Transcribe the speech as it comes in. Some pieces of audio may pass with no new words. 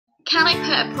Can I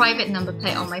put a private number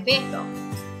plate on my vehicle?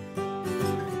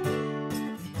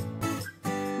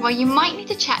 Well, you might need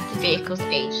to check the vehicle's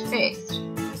age first,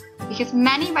 because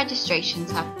many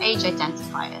registrations have age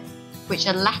identifiers, which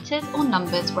are letters or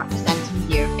numbers representing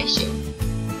the year of issue,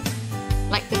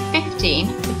 like the 15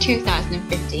 for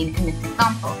 2015 in this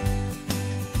example.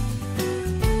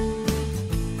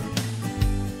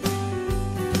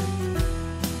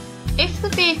 If the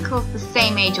vehicle's the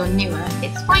same age or newer,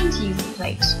 it's fine to use the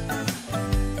plate.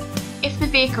 If the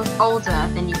vehicle's older,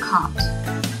 then you can't.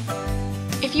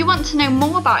 If you want to know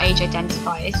more about age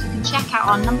identifiers, you can check out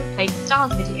our number plate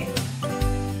styles video.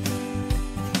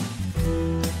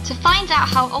 To find out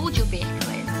how old your vehicle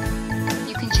is,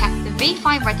 you can check the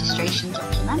V5 registration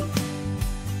document,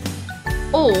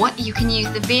 or you can use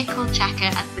the vehicle checker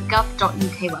at the gov.uk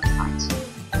website.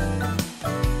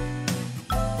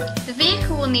 The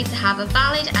vehicle will need to have a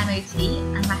valid MOT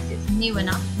unless it's new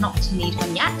enough not to need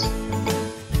one yet,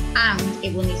 and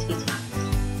it will need to be taxed.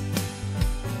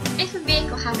 If a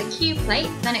vehicle has a Q plate,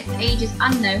 then its age is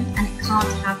unknown and it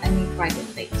can't have a new private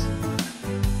plate.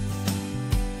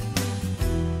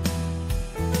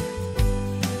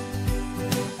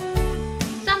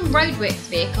 Some roadworks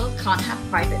vehicles can't have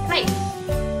private plates.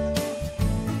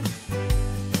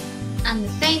 And the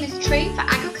same is true for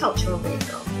agricultural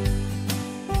vehicles.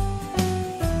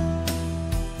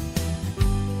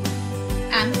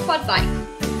 And quad bikes,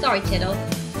 sorry Tiddle,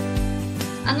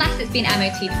 unless it's been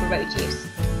MOT'd for road use.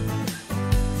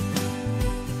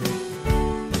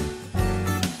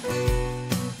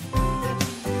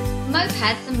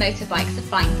 Mopeds and motorbikes are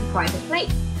fine for private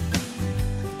plates.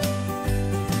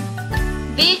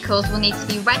 Vehicles will need to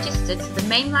be registered to the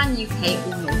mainland UK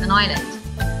or Northern Ireland,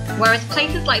 whereas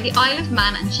places like the Isle of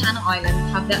Man and Channel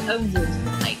Islands have their own rules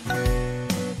for plates.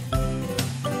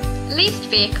 Leased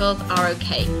vehicles are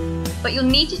okay, but you'll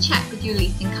need to check with your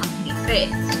leasing company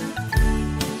first.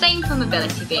 Same for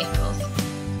mobility vehicles.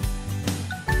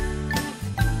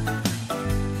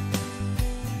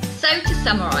 So to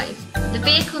summarise, the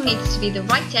vehicle needs to be the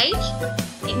right age,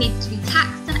 it needs to be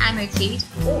taxed and MOT'd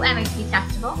or MOT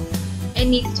testable, it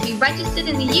needs to be registered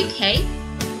in the UK,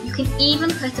 you can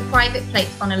even put a private plate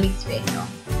on a leased vehicle.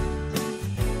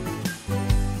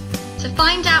 To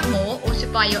find out more or to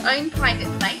buy your own private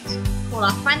plate, call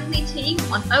our friendly team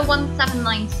on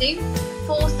 01792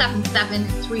 477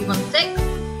 316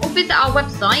 or visit our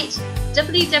website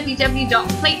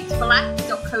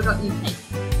www.platesforless.co.uk.